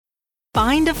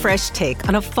Find a fresh take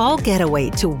on a fall getaway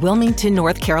to Wilmington,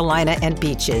 North Carolina and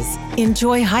beaches.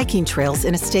 Enjoy hiking trails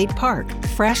in a state park,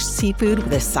 fresh seafood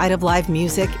with a side of live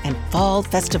music, and fall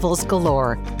festivals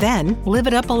galore. Then live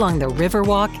it up along the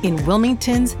Riverwalk in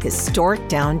Wilmington's historic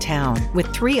downtown.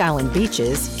 With 3 island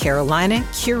beaches, Carolina,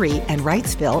 Curie, and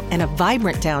Wrightsville, and a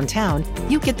vibrant downtown,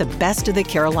 you get the best of the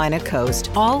Carolina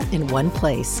coast all in one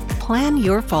place. Plan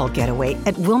your fall getaway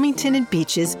at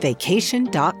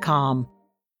WilmingtonandBeachesVacation.com.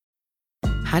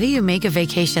 How do you make a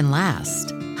vacation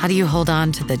last? How do you hold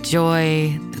on to the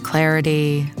joy, the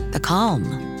clarity, the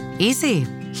calm? Easy.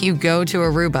 You go to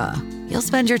Aruba. You'll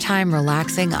spend your time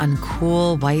relaxing on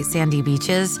cool, white sandy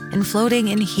beaches and floating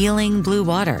in healing blue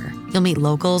water. You'll meet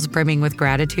locals brimming with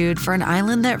gratitude for an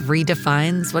island that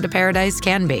redefines what a paradise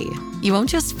can be. You won't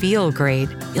just feel great,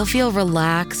 you'll feel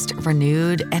relaxed,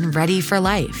 renewed, and ready for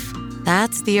life.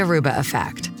 That's the Aruba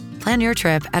effect. Plan your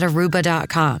trip at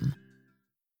Aruba.com.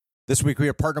 This week we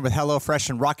are partnered with HelloFresh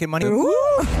and Rocket Money. Ooh.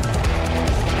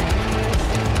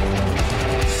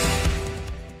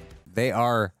 They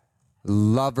are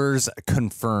lovers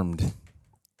confirmed.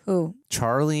 Who?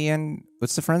 Charlie and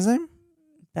what's the friend's name?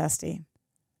 Bestie.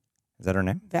 Is that her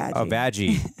name? Vaggie. Oh,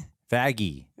 Vaggie.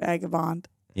 Vaggie. Vagabond.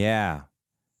 Yeah.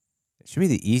 It should be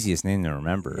the easiest name to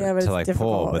remember Yeah, but to like it's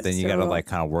pull, difficult. but then It's you got to difficult. like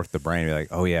kind of work the brain and be like,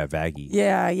 oh yeah, Vaggie.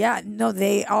 Yeah. No,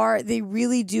 they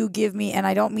really do give me, and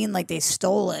I don't mean like they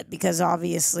stole it, because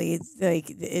obviously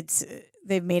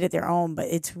they've made it their own, but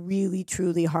it's really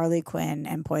truly Harley Quinn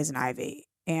and Poison Ivy,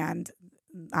 and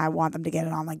I want them to get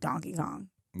it on like Donkey Kong.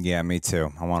 Yeah, me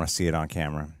too. I want to see it on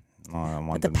camera. I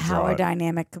want But the them to draw power it.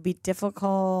 dynamic could be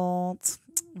difficult.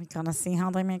 We gotta see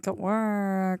how they make it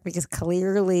work, because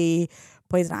clearly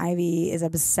Poison Ivy is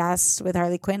obsessed with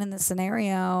Harley Quinn in this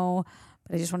scenario.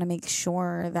 But I just want to make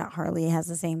sure that Harley has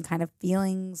the same kind of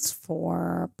feelings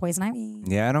for Poison Ivy.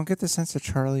 Yeah, I don't get the sense that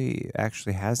Charlie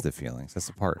actually has the feelings. That's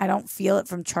the part. I don't feel it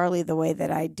from Charlie the way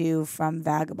that I do from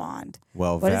Vagabond.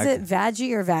 Well, What is it?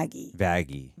 Vaggie or Vaggie?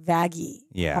 Vaggie. Vaggie.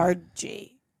 Yeah. Hard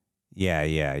G.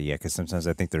 Yeah. Because sometimes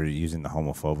I think they're using the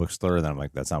homophobic slur, and then I'm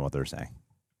like, that's not what they're saying.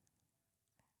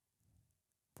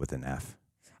 With an F.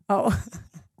 Oh.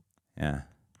 Yeah.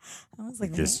 I was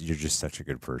like, You're just such a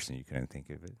good person. You couldn't think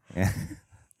of it. Yeah.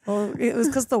 well, it was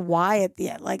because the Y at the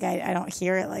end. Like I don't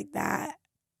hear it like that.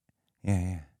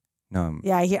 Yeah. No,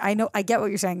 Yeah, I know. I get what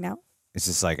you're saying now. it's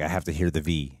just like I have to hear the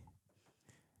V.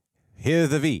 Hear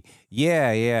the V.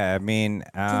 Yeah. I mean,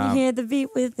 Can you hear the beat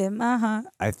with him?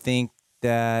 I think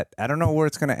that I don't know where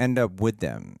it's going to end up with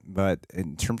them, but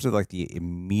in terms of like the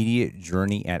immediate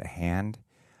journey at hand,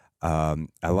 I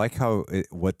like how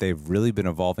what they've really been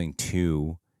evolving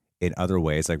to in other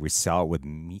ways. Like we saw it with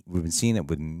we've been seeing it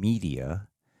with media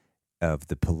of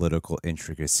the political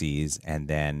intricacies, and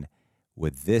then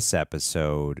with this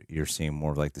episode, you're seeing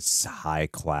more of like this high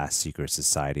class secret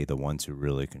society, the ones who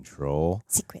really control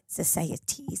Secret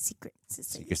society. secret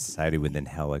society within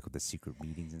hell, like with the secret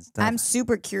meetings and stuff. I'm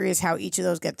super curious how each of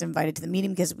those gets invited to the meeting,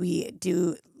 because we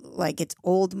do like it's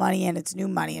old money and it's new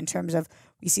money in terms of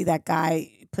we see that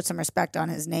guy put some respect on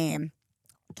his name,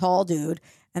 tall dude,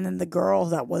 and then the girl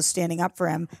that was standing up for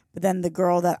him, but then the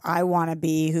girl that I want to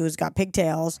be, who's got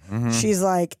pigtails, she's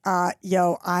like,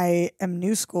 yo, I am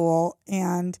new school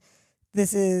and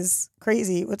this is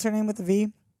crazy. What's her name with the V?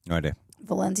 No idea.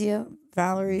 Valencia?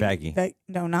 Valerie? Vaggie.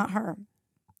 No, not her.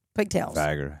 Pigtails.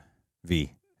 Viagra.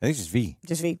 V. I think it's just V.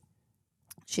 Just V.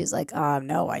 She's like,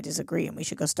 no, I disagree, and we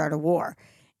should go start a war.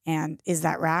 And is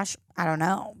that rash? I don't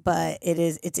know, but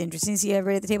it's interesting to see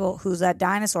everybody at the table. Who's that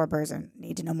dinosaur person?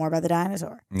 Need to know more about the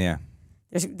dinosaur. Yeah.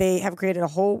 They have created a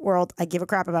whole world. I give a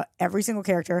crap about every single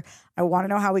character. I want to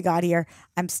know how we got here.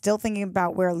 I'm still thinking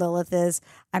about where Lilith is.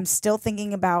 I'm still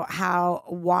thinking about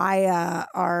why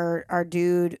our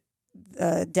dude,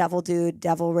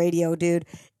 devil radio dude,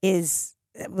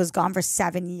 was gone for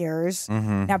 7 years.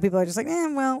 Mm-hmm. Now people are just like,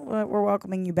 well, we're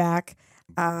welcoming you back.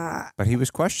 But he was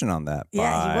questioned on that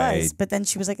Yeah, by he was. But then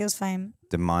she was like, it was fine.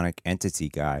 demonic entity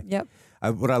guy. Yep.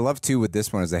 What I love too with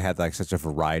this one is they had like such a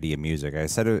variety of music. I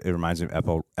said it reminds me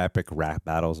of epic rap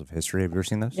battles of history. Have you ever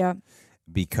seen those? Yeah.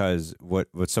 Because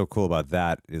what's so cool about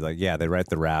that is like, yeah, they write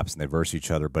the raps and they verse each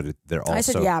other, but they're also. I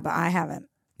said yeah, but I haven't.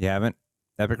 You haven't?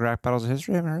 Epic rap battles of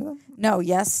history? Haven't heard of them? No,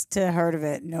 yes to heard of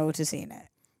it, no to seen it.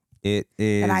 It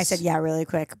is. And I said yeah really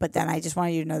quick, but then I just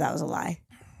wanted you to know that was a lie.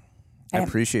 I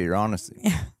appreciate your honesty.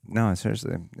 Yeah. No,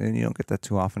 seriously. And you don't get that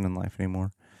too often in life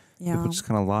anymore. Yeah. People just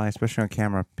kind of lie, especially on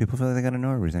camera. People feel like they got to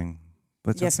know everything.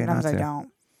 But it's Yes, okay sometimes not I to.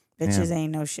 don't. Bitches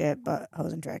ain't no shit but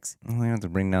hoes and tricks. Well, you have to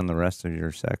bring down the rest of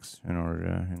your sex in order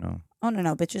to, Oh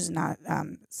no, bitches is not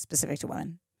specific to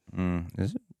women.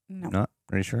 Is it? No. Not?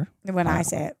 Are you sure? When I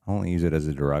say it. I only use it as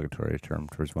a derogatory term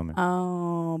towards women.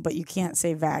 Oh, but you can't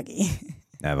say vaggy.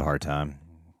 I have a hard time.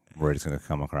 Word is going to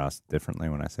come across differently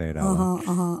when I say it.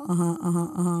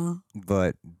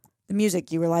 But the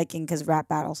music you were liking because rap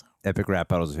battles. Epic rap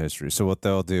battles of history. So what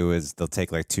they'll do is they'll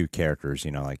take like two characters,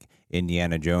 like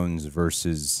Indiana Jones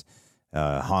versus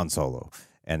Han Solo.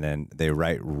 And then they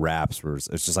write raps where it's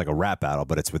just like a rap battle,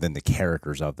 but it's within the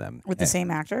characters of them. With the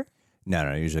same actor? No,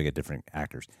 I usually get different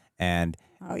actors. And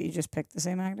you just picked the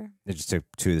same actor? they just took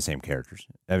two of the same characters.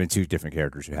 I mean, two different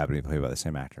characters who happen to be played by the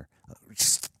same actor.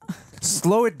 Just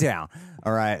slow it down.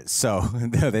 All right. So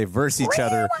they verse each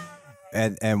other.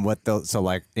 And what they'll, so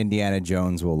like Indiana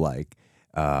Jones will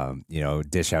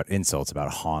dish out insults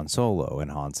about Han Solo, and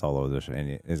Han Solo,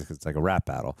 and it's like a rap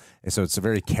battle. And so it's a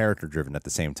very character driven at the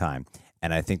same time.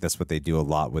 And I think that's what they do a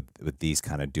lot with these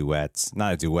kind of duets.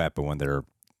 Not a duet, but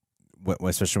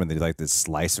especially when they like this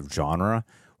slice of genre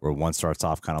where one starts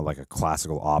off kind of like a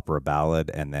classical opera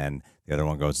ballad, and then the other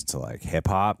one goes into like hip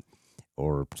hop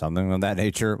or something of that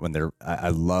nature. I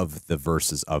love the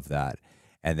verses of that.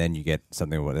 And then you get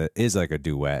something that is like a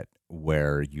duet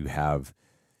where you have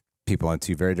people on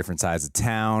two very different sides of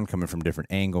town coming from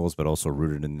different angles, but also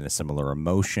rooted in a similar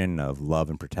emotion of love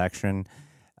and protection,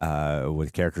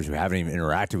 with characters who haven't even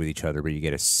interacted with each other, but you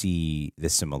get to see the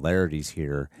similarities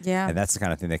here. Yeah. And that's the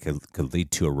kind of thing that could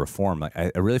lead to a reform. Like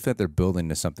I really feel like they're building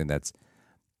to something I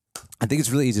think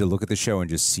it's really easy to look at the show and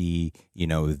just see,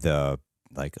 oh,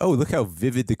 look how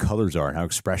vivid the colors are and how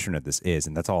expressionate this is.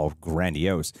 And that's all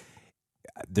grandiose.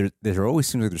 There always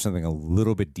seems like there's something a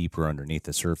little bit deeper underneath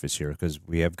the surface here, because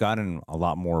we have gotten a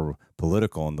lot more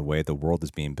political in the way the world is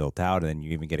being built out. And then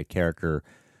you even get a character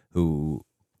who,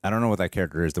 I don't know what that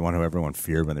character is, the one who everyone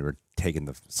feared when they were taking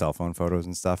the cell phone photos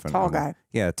and stuff. And tall guy.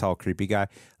 Yeah, tall, creepy guy.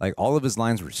 Like all of his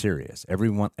lines were serious.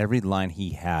 Every line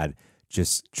he had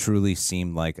just truly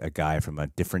seemed like a guy from a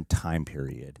different time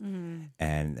period. Mm-hmm.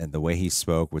 And the way he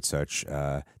spoke with such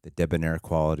the debonair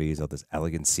qualities, all this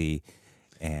elegancy.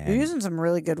 And you're using some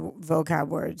really good vocab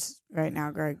words right now,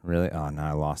 Greg. Really? Oh, no,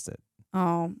 I lost it.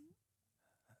 Oh.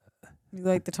 You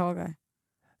like the tall guy?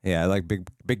 Yeah, I like big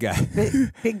guy.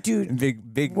 Big dude.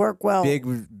 Big work well.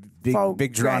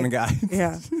 Big drawn guy.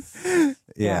 Yeah.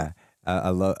 Yeah. I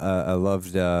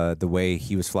loved the way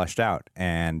he was fleshed out,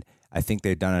 and I think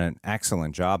they've done an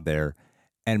excellent job there.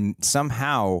 And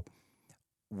somehow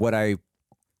what I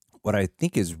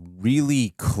think is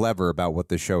really clever about what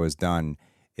the show has done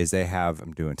is they have,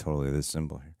 I'm doing totally this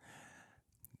symbol here.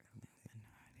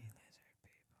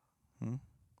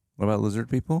 What about lizard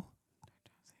people?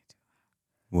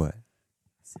 What? The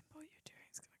symbol you're doing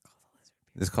is going to call the lizard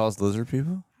people. This calls lizard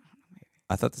people? Maybe.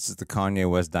 I thought this is the Kanye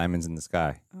West Diamonds in the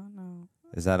Sky. Oh, no.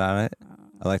 Is that on it?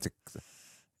 I like to...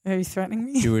 Are you threatening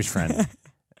me? Jewish friend.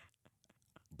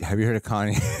 Have you heard of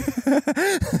Kanye?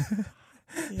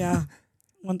 Yeah.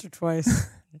 Once or twice.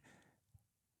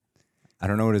 I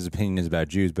don't know what his opinion is about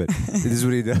Jews, but this is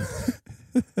what he does.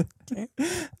 Okay.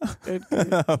 Good.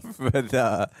 But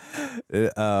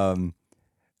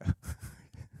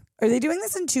are they doing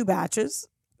this in two batches?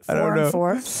 I don't 4 know. and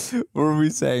 4? What were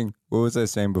we saying? What was I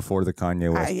saying before the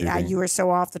Kanye West? You were so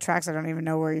off the tracks. I don't even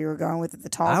know where you were going with it. The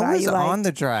tall guy. I was you on liked.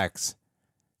 the tracks,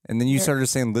 and then you started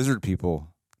saying lizard people.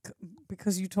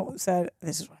 Because you said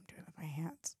this is what I'm doing with my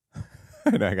hands.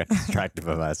 And I got distracted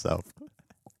by myself.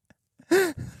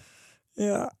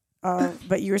 Yeah.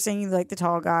 But you were saying you like the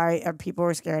tall guy, and people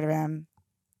were scared of him.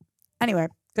 Anyway,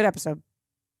 good episode.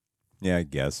 Yeah, I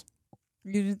guess.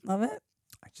 You didn't love it?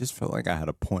 I just felt like I had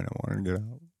a point I wanted to get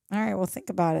out. All right, well, think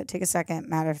about it. Take a second.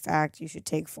 Matter of fact, you should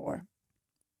take 4.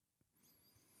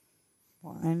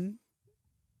 1,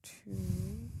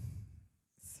 2,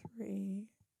 3.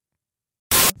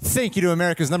 Thank you to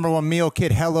America's #1 meal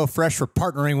kit, HelloFresh, for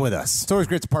partnering with us. It's always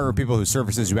great to partner with people whose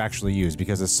services you actually use,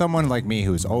 because as someone like me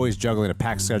who is always juggling a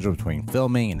packed schedule between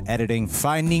filming and editing,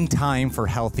 finding time for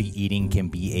healthy eating can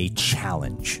be a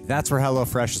challenge. That's where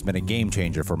HelloFresh has been a game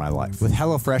changer for my life. With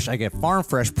HelloFresh, I get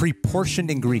farm-fresh, pre-portioned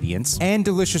ingredients and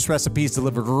delicious recipes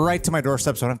delivered right to my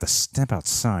doorstep, so I don't have to step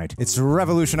outside. It's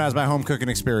revolutionized my home cooking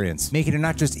experience, making it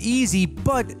not just easy,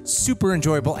 but super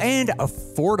enjoyable and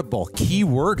affordable.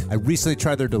 Keyword, I recently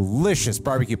tried their delicious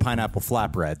barbecue pineapple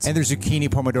flatbreads and their zucchini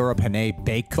pomodoro penne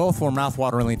bake. Both were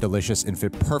mouthwateringly delicious and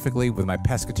fit perfectly with my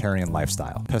pescatarian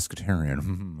lifestyle.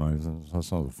 Pescatarian, that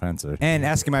sounds offensive. And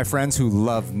asking my friends who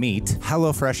love meat,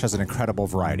 HelloFresh has an incredible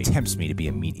variety. Tempts me to be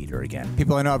a meat eater again.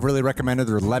 People I know have really recommended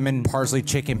their lemon parsley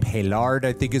chicken pelard,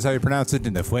 I think is how you pronounce it,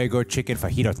 and the fuego chicken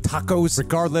fajito tacos.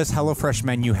 Regardless, HelloFresh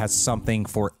menu has something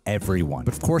for everyone.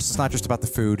 But of course, it's not just about the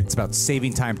food. It's about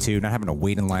saving time too, not having to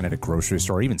wait in line at a grocery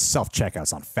store, even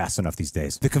self-checkouts on fast enough these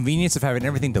days. The convenience of having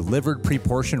everything delivered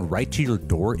pre-portioned right to your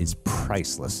door is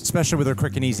priceless, especially with their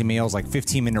quick and easy meals like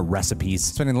 15-minute recipes,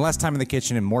 spending less time in the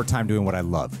kitchen and more time doing what I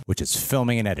love, which is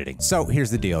filming and editing. So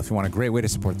here's the deal. If you want a great way to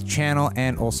support the channel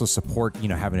and also support,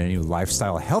 having a new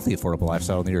lifestyle, a healthy, affordable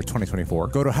lifestyle in the year 2024,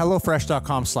 go to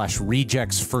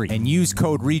HelloFresh.com/rejectsfree and use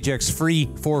code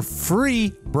REJECTSFREE for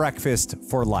free breakfast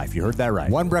for life. You heard that right.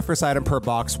 One breakfast item per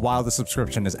box while the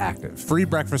subscription is active. Free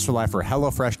breakfast for life for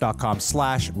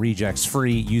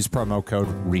HelloFresh.com/rejectsfree. Use promo code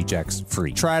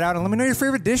REJECTSFREE. Try it out and let me know your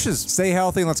favorite dishes. Stay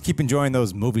healthy and let's keep enjoying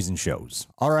those movies and shows.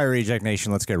 All right, Reject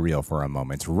Nation, let's get real for a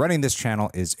moment. Running this channel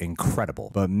is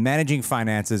incredible, but managing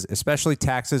finances, especially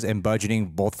taxes and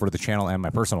budgeting, both for the channel and my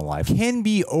personal life, can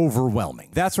be overwhelming.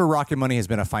 That's where Rocket Money has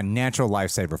been a financial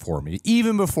lifesaver for me,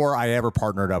 even before I ever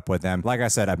partnered up with them. Like I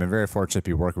said, I've been very fortunate to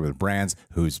be working with brands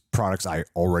whose products I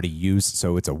already use,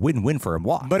 so it's a win-win for them.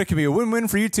 But it can be a win-win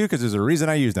for you too, because there's a reason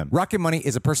I use them. Rocket Money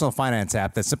is a personal finance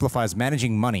app that simplifies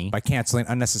managing money by canceling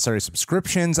unnecessary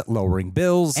subscriptions, lowering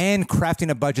bills, and crafting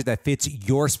a budget that fits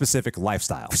your specific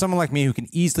lifestyle. For someone like me who can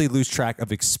easily lose track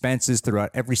of expenses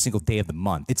throughout every single day of the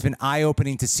month, it's been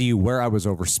eye-opening to see where I was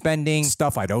overspending,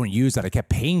 stuff I don't use that I kept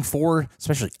paying for,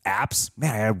 especially apps.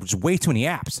 Man, I had just way too many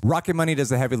apps. Rocket Money does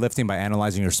the heavy lifting by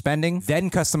analyzing your spending, then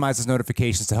customizes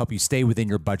notifications to help you stay within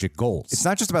your budget goals. It's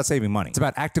not just about saving money. It's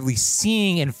about actively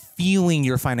seeing and feeling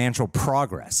your financial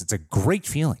progress. It's a great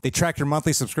feeling. They track your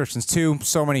monthly subscriptions too.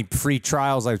 So many free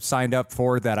trials I've signed up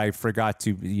for that I forgot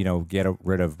to, get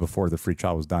rid of before the free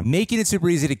trial was done. Making it super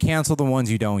easy to cancel the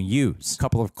ones you don't use. A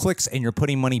couple of clicks and you're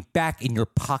putting money back in your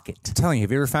pocket. I'm telling you,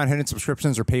 have you ever found hidden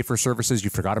subscriptions or pay for services you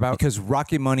forgot about? Because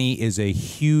Rocket Money is a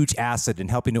huge asset in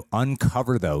helping to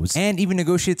uncover those and even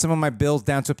negotiate some of my bills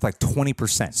down to like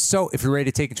 20%. So if you're ready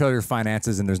to take control of your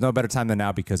finances, and there's no better time than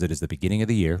now because it is the beginning of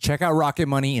the year, check out Rocket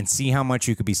Money and see how much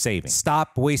you could be saving.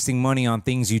 Stop wasting money on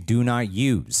things you do not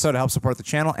use. So to help support the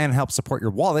channel and help support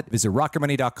your wallet, visit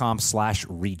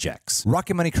rocketmoney.com/rejects.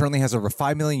 Rocket Money currently has over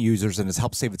 5 million users and has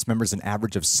helped save its members an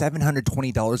average of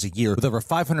 $720 a year with over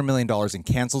 $500 million in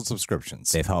canceled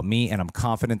subscriptions. They've helped me, and I'm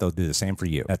confident they'll do the same for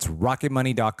you. That's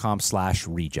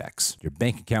rocketmoney.com/rejects. Your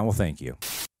bank account will thank you.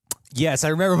 Yes, I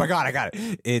remember. My God, I got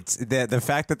it. It's the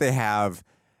fact that they have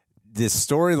this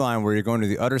storyline where you're going to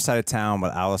the other side of town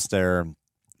with Alistair,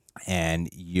 and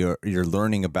you're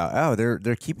learning about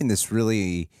they're keeping this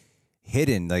really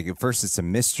hidden. Like at first, it's a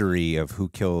mystery of who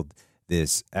killed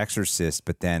this exorcist,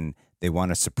 but then they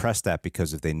want to suppress that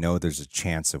because if they know there's a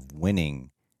chance of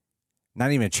winning,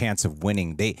 not even a chance of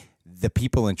winning, the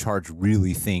people in charge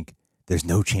really think there's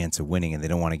no chance of winning, and they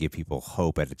don't want to give people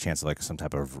hope at a chance of like some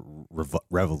type of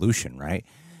revolution, right?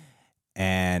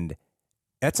 And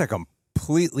that's a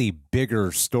completely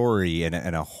bigger story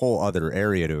and a whole other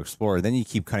area to explore. Then you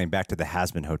keep cutting back to the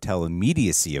Hazbin Hotel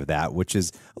immediacy of that, which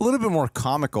is a little bit more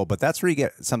comical, but that's where you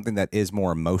get something that is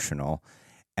more emotional.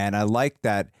 And I like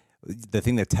that the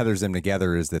thing that tethers them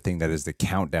together is the thing that is the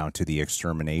countdown to the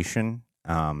extermination.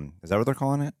 Is that what they're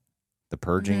calling it? The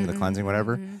purging, the cleansing,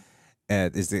 whatever.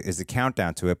 Is the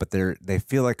countdown to it, but they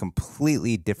feel like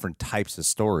completely different types of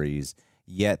stories,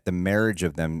 yet the marriage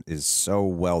of them is so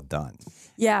well done.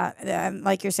 Yeah,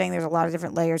 like you're saying, there's a lot of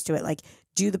different layers to it. Like,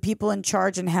 do the people in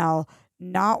charge in hell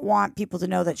not want people to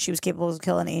know that she was capable of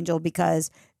killing Angel because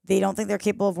they don't think they're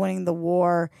capable of winning the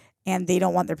war and they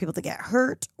don't want their people to get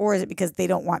hurt? Or is it because they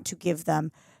don't want to give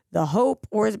them the hope?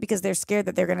 Or is it because they're scared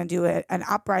that they're going to do an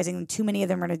uprising and too many of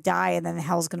them are going to die and then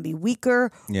hell's going to be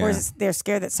weaker? Yeah. Or is it they're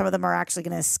scared that some of them are actually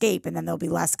going to escape and then there'll be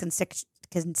less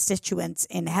constituents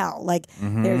in hell? Like,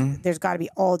 there's got to be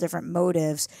all different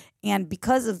motives. And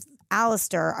because of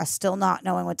Alistair still not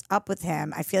knowing what's up with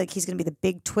him, I feel like he's going to be the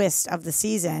big twist of the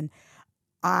season.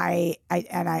 I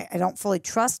don't fully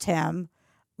trust him.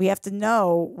 We have to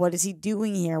know, what is he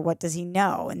doing here? What does he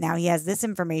know? And now he has this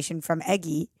information from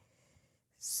Eggy.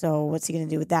 So what's he going to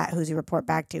do with that? Who's he report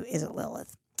back to? Is it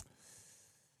Lilith?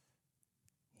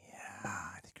 Yeah,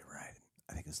 I think you're right.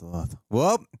 I think it's Lilith.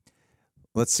 Well,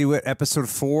 let's see what episode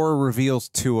 4 reveals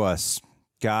to us,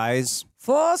 guys.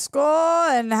 Fourscore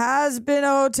and Hazbin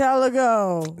Hotel to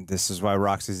go. This is why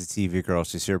Roxy's a TV girl.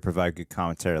 She's here to provide good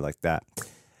commentary like that.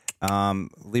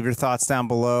 Leave your thoughts down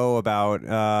below about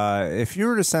if you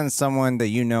were to send someone that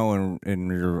you know in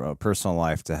your personal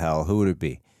life to hell, who would it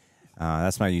be?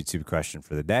 That's my YouTube question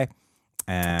for the day.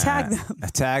 Tag them.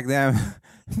 Tag them.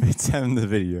 Send them the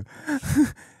video.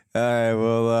 All right,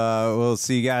 we'll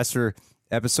see you guys for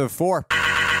episode 4.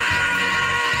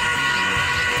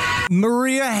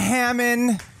 Maria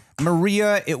Hammond.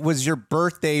 Maria, it was your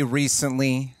birthday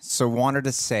recently, so wanted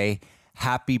to say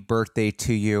happy birthday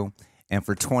to you. And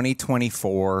for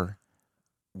 2024,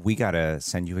 we got to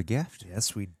send you a gift.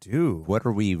 Yes, we do. What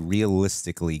are we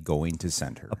realistically going to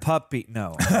send her? A puppy?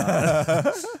 No.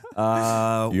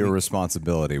 Your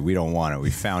responsibility. We don't want it. We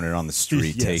found it on the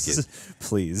street. Yes, Take it.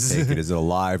 please. Take it. Is it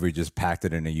alive? We just packed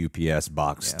it in a UPS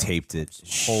box, taped it.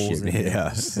 Holes in it.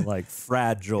 Yeah. Like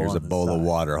fragile. Here's on a the bowl of side.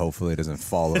 water. Hopefully it doesn't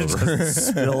fall over.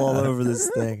 Spill all over this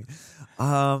thing.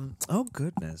 Oh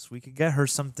goodness, we could get her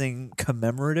something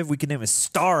commemorative. We could name a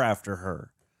star after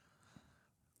her.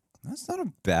 That's not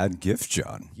a bad gift,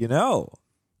 John. You know,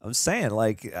 I'm saying,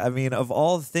 like, I mean, of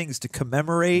all the things to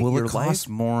commemorate Will your it cost life,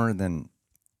 more than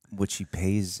what she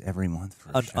pays every month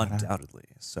for a shout-out? undoubtedly.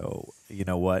 So you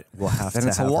know what, we'll have Then to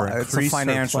it's have a lot. her It's a increase her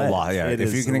financial pledge. law. Yeah, It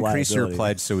if you is can a increase your liability.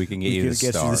 pledge, so we can get We you can this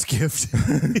get star. you this gift.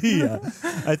 Yeah,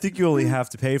 I think you only have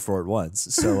to pay for it once.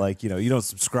 So, like, you know, you don't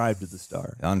subscribe to the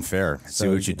star. Unfair. See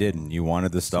So, what you did. And you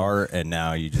wanted the star, and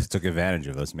now you just took advantage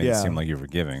of us. Made it Yeah. seem like you were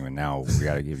giving, and now we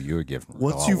got to give you a gift.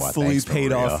 Once Oh, you've wow, fully thanks,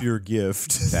 paid Maria. off your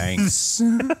gift, Thanks.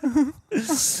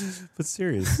 but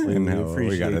seriously, No, we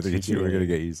appreciate we're doing gonna it.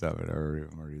 get you something. Or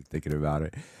we're thinking about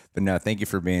it. But no, thank you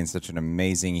for being such an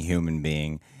amazing human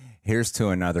being. Here's to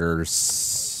another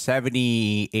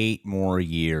 78 more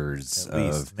years At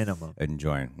least of minimum,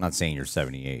 enjoying. I'm not saying you're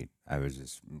 78. I was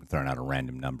just throwing out a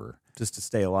random number just to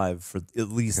stay alive for at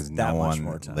least because that no much one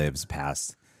more time. lives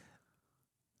past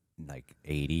like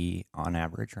 80 on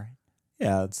average, right?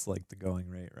 Yeah, it's like the going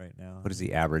rate right now. What is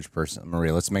the average person?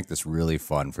 Maria, let's make this really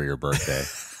fun for your birthday.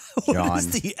 What John.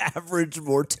 is the average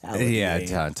mortality Yeah,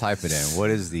 rate? type it in. What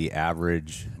is the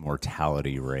average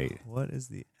mortality rate? What is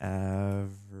the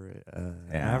average Yeah.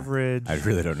 average I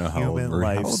really don't know how old human we're.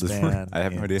 How old is lifespan Maria? I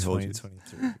have no in idea how old she is.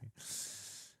 2023?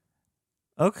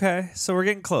 Okay, so we're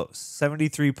getting close.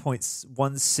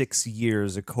 73.16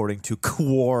 years, according to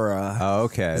Quora, Oh,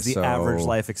 okay, is the so average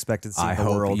life expectancy in the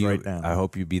world right now. I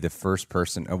hope you be the first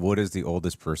person. What is the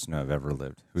oldest person I've ever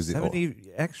lived? Who's the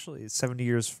 70, actually, 70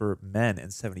 years for men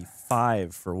and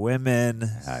 75 for women.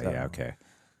 So- Yeah, okay.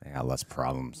 They got less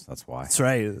problems. That's why. That's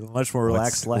right. Much more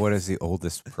relaxed life. What is the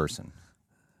oldest person?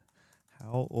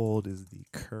 How old is the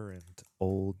current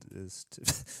oldest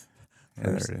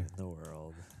there it person is. in the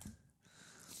world?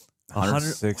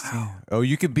 116. Wow. Oh,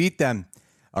 you could beat them.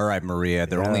 All right, Maria.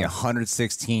 They're only Yeah.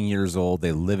 116 years old.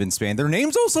 They live in Spain. Their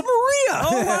name's also Maria.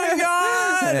 Oh my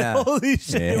God! Yeah. Holy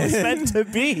shit! It was meant to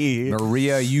be.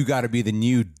 Maria, you got to be the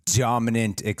new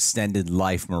dominant extended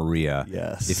life, Maria.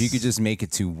 Yes. If you could just make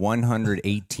it to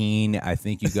 118, I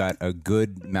think you got a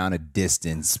good amount of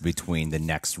distance between the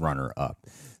next runner up.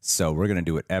 So we're going to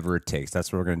do whatever it takes.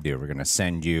 That's what we're going to do. We're going to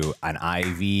send you an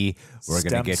IV. We're going to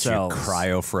Stem get cells. you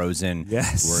cryo-frozen.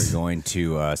 Yes. We're going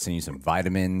to send you some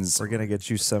vitamins. We're gonna get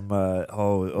you some. That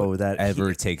Whatever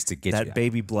it takes to get that you.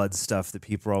 baby blood stuff that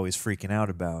people are always freaking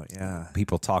out about. Yeah.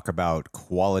 People talk about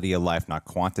quality of life, not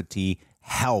quantity.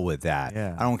 Hell with that.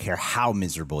 Yeah. I don't care how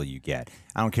miserable you get.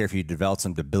 I don't care if you develop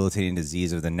some debilitating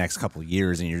disease over the next couple of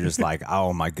years and you're just like,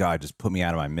 oh my God, just put me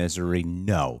out of my misery.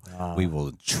 No, we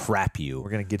will trap you.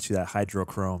 We're gonna get you that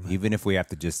hydrochrome. Even if we have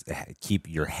to just keep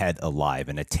your head alive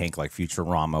in a tank like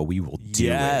Futurama, we will do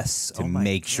Yes. it to Oh my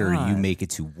make sure you God. make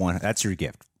it to one. That's your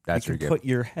gift. That's You your can gift. put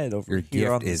your head over Your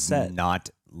here on gift the is set.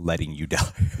 not letting you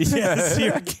die. Yes,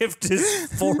 your gift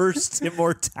is forced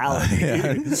immortality.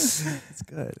 It's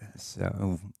good.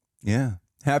 So, yeah.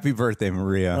 Happy birthday,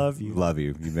 Maria. Love you. Love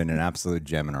you. You've been an absolute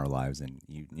gem in our lives, and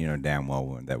you know damn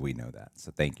well that we know that.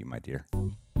 So thank you, my dear.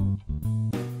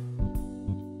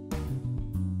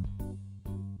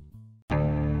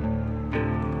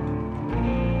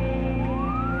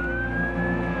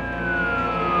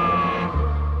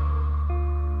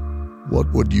 What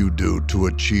would you do to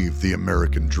achieve the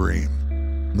American dream?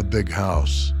 The big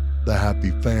house, the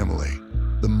happy family,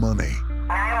 the money.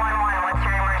 911, what's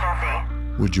your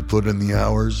emergency? Would you put in the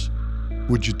hours?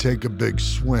 Would you take a big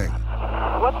swing?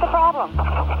 What's the problem?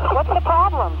 What's the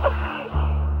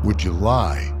problem? Would you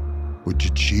lie? Would you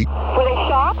cheat? Were they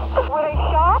shot? Were they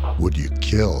shot? Would you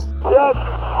kill? Yes.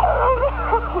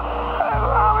 My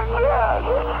mom is dead.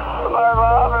 My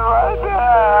mom is right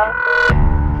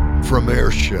there. From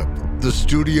Airship, the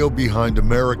studio behind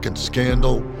American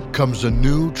Scandal, comes a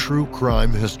new true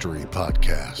crime history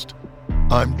podcast.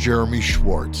 I'm Jeremy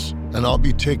Schwartz, and I'll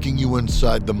be taking you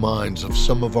inside the minds of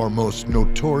some of our most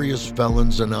notorious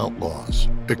felons and outlaws,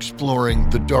 exploring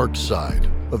the dark side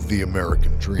of the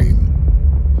American dream.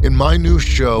 In my new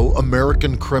show,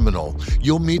 American Criminal,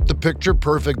 you'll meet the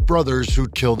picture-perfect brothers who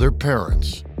killed their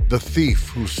parents, the thief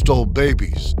who stole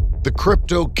babies, the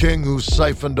crypto king who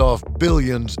siphoned off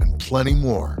billions, and plenty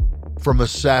more. From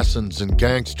assassins and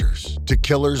gangsters to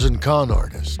killers and con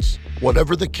artists.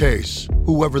 Whatever the case,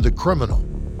 whoever the criminal,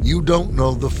 you don't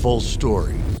know the full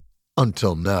story.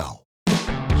 Until now.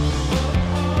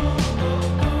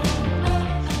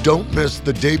 Don't miss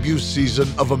the debut season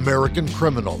of American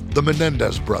Criminal, The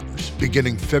Menendez Brothers,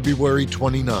 beginning February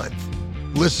 29th.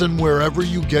 Listen wherever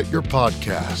you get your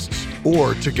podcasts,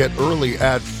 or to get early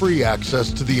ad-free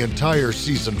access to the entire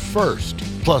season first,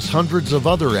 plus hundreds of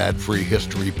other ad-free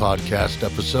history podcast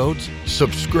episodes,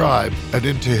 subscribe at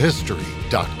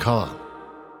IntoHistory.com.